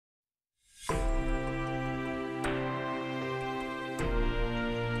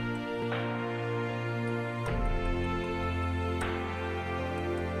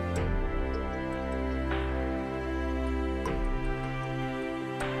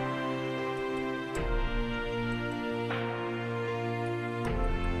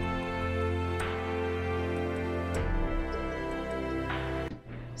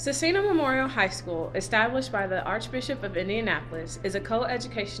Scecina Memorial High School, established by the Archbishop of Indianapolis, is a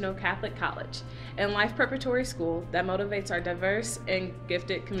co-educational Catholic college and life preparatory school that motivates our diverse and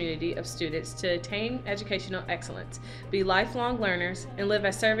gifted community of students to attain educational excellence, be lifelong learners, and live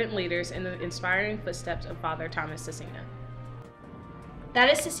as servant leaders in the inspiring footsteps of Father Thomas Scecina.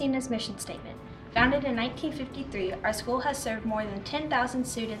 That is Scecina's mission statement. Founded in 1953, our school has served more than 10,000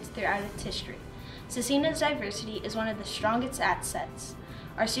 students throughout its history. Scecina's diversity is one of the strongest assets.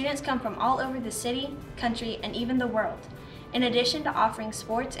 Our students come from all over the city, country, and even the world. In addition to offering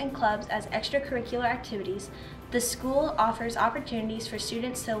sports and clubs as extracurricular activities, the school offers opportunities for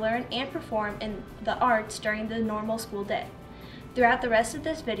students to learn and perform in the arts during the normal school day. Throughout the rest of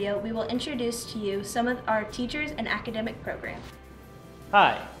this video, we will introduce to you some of our teachers and academic programs.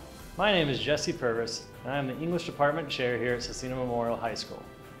 Hi, my name is Jesse Purvis, and I am the English Department Chair here at Scecina Memorial High School.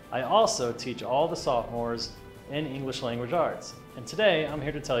 I also teach all the sophomores in English Language Arts, and today I'm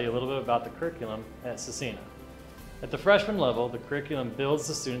here to tell you a little bit about the curriculum at Scecina. At the freshman level, the curriculum builds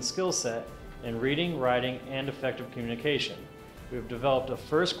the student's skill set in reading, writing, and effective communication. We have developed a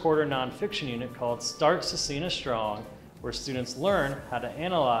first quarter nonfiction unit called Start Scecina Strong, where students learn how to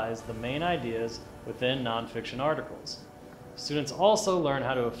analyze the main ideas within nonfiction articles. Students also learn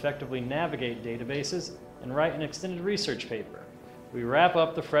how to effectively navigate databases and write an extended research paper. We wrap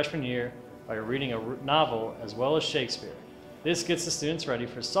up the freshman year by reading a novel as well as Shakespeare. This gets the students ready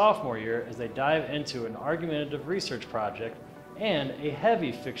for sophomore year as they dive into an argumentative research project and a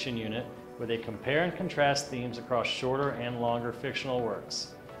heavy fiction unit where they compare and contrast themes across shorter and longer fictional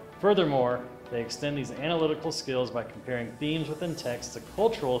works. Furthermore, they extend these analytical skills by comparing themes within text to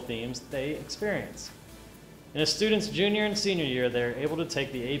cultural themes they experience. In a student's junior and senior year, they are able to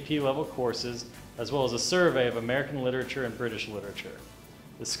take the AP level courses as well as a survey of American literature and British literature.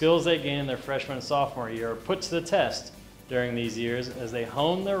 The skills they gain in their freshman and sophomore year are put to the test during these years as they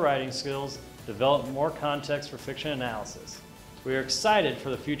hone their writing skills, develop more context for fiction analysis. We are excited for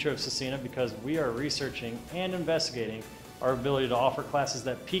the future of Scecina because we are researching and investigating our ability to offer classes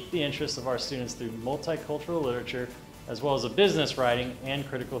that pique the interest of our students through multicultural literature as well as a business writing and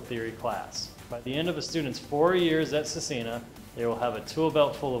critical theory class. By the end of a student's 4 years at Scecina, they will have a tool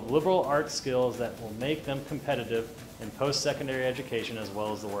belt full of liberal arts skills that will make them competitive in post-secondary education as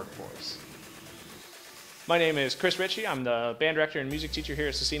well as the workforce. My name is Chris Ritchie. I'm the band director and music teacher here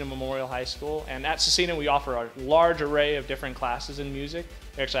at Scecina Memorial High School. And at Scecina, we offer a large array of different classes in music.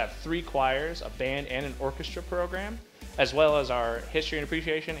 We actually have 3 choirs, a band, and an orchestra program, as well as our history and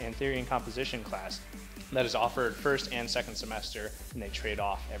appreciation and theory and composition class that is offered first and second semester, and they trade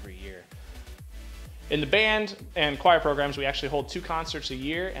off every year. In the band and choir programs, we actually hold 2 concerts a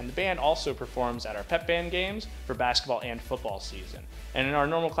year, and the band also performs at our pep band games for basketball and football season. And in our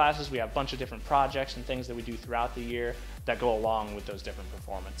normal classes, we have a bunch of different projects and things that we do throughout the year that go along with those different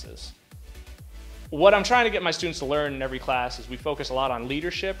performances. What I'm trying to get my students to learn in every class is we focus a lot on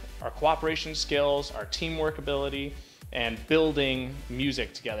leadership, our cooperation skills, our teamwork ability, and building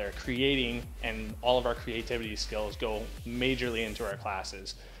music together, creating, and all of our creativity skills go majorly into our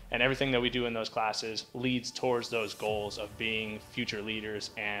classes. And everything that we do in those classes leads towards those goals of being future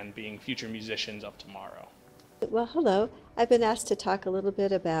leaders and being future musicians of tomorrow. Well, hello. I've been asked to talk a little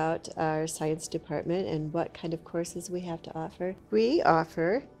bit about our science department and what kind of courses we have to offer. We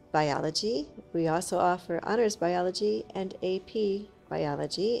offer biology. We also offer honors biology and AP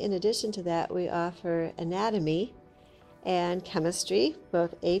biology. In addition to that, we offer anatomy and chemistry,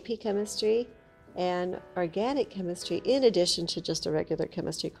 both AP chemistry and organic chemistry, in addition to just a regular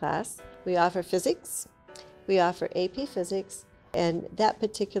chemistry class. We offer physics, we offer AP physics, and that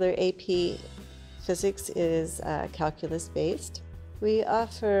particular AP physics is calculus based. We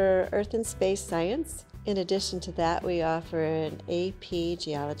offer earth and space science. In addition to that, we offer an AP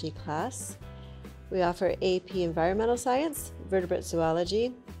geology class. We offer AP environmental science, vertebrate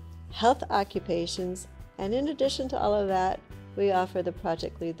zoology, health occupations, and in addition to all of that, we offer the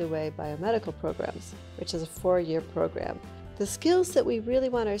Project Lead the Way biomedical programs, which is a 4-year program. The skills that we really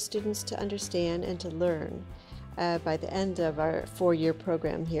want our students to understand and to learn by the end of our 4-year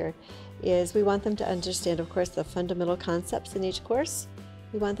program here is we want them to understand, of course, the fundamental concepts in each course.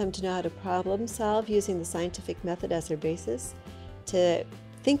 We want them to know how to problem solve using the scientific method as their basis, to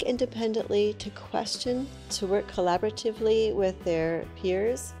think independently, to question, to work collaboratively with their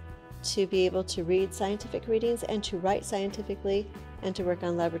peers, to be able to read scientific readings and to write scientifically, and to work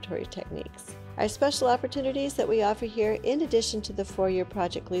on laboratory techniques. Our special opportunities that we offer here, in addition to the 4-year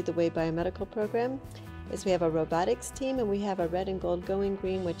Project Lead the Way biomedical program, is we have a robotics team and we have a red and gold going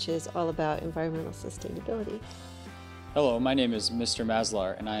green, which is all about environmental sustainability. Hello, my name is Mr.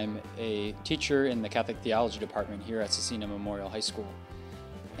 Maslar, and I'm a teacher in the Catholic Theology Department here at Scecina Memorial High School.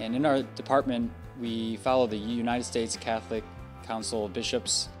 And in our department, we follow the United States Catholic Council of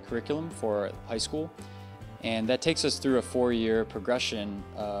Bishops curriculum for high school. And that takes us through a 4-year progression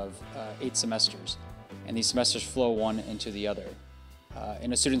of 8 semesters. And these semesters flow one into the other.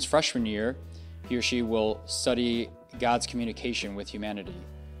 In a student's freshman year, he or she will study God's communication with humanity.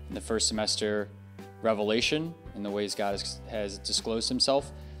 In the first semester, revelation in the ways God has disclosed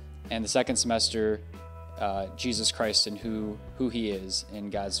himself. And the second semester, Jesus Christ and who he is in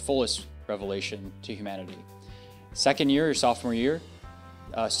God's fullest revelation to humanity. Second year, or sophomore year,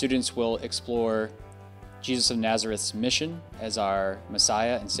 students will explore Jesus of Nazareth's mission as our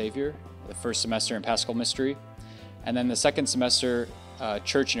Messiah and Savior, the first semester in Paschal Mystery. And then the second semester,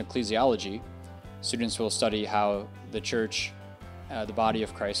 Church and Ecclesiology. Students will study how the Church, the body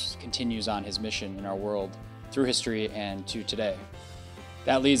of Christ, continues on his mission in our world through history and to today.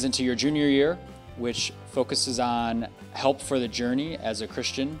 That leads into your junior year, which focuses on help for the journey as a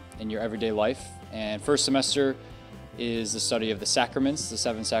Christian in your everyday life. And first semester is the study of the sacraments, the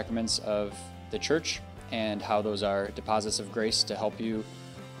 7 sacraments of the Church, and how those are deposits of grace to help you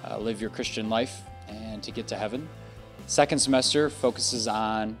live your Christian life and to get to heaven. Second semester focuses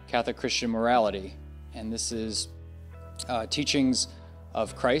on Catholic Christian morality, and this is teachings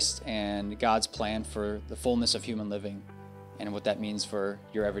of Christ and God's plan for the fullness of human living and what that means for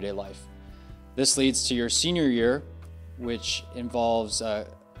your everyday life. This leads to your senior year, which involves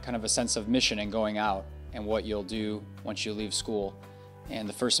kind of a sense of mission and going out and what you'll do once you leave school. And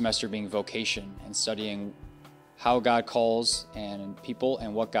the first semester being vocation and studying how God calls and people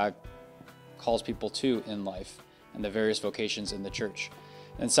and what God calls people to in life and the various vocations in the Church.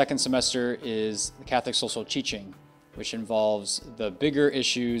 And second semester is the Catholic social teaching, which involves the bigger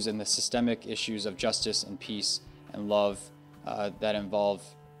issues and the systemic issues of justice and peace and love that involve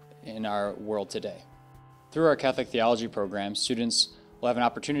in our world today. Through our Catholic theology program, students will have an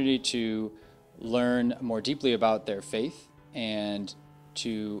opportunity to learn more deeply about their faith and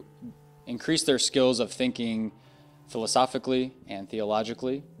to increase their skills of thinking philosophically and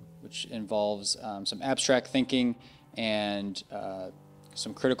theologically, which involves some abstract thinking and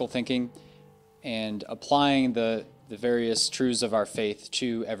some critical thinking, and applying the various truths of our faith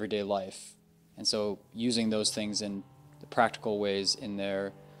to everyday life. And so using those things in the practical ways in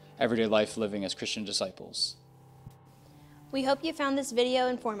their everyday life living as Christian disciples. We hope you found this video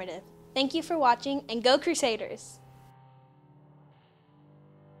informative. Thank you for watching, and go Crusaders!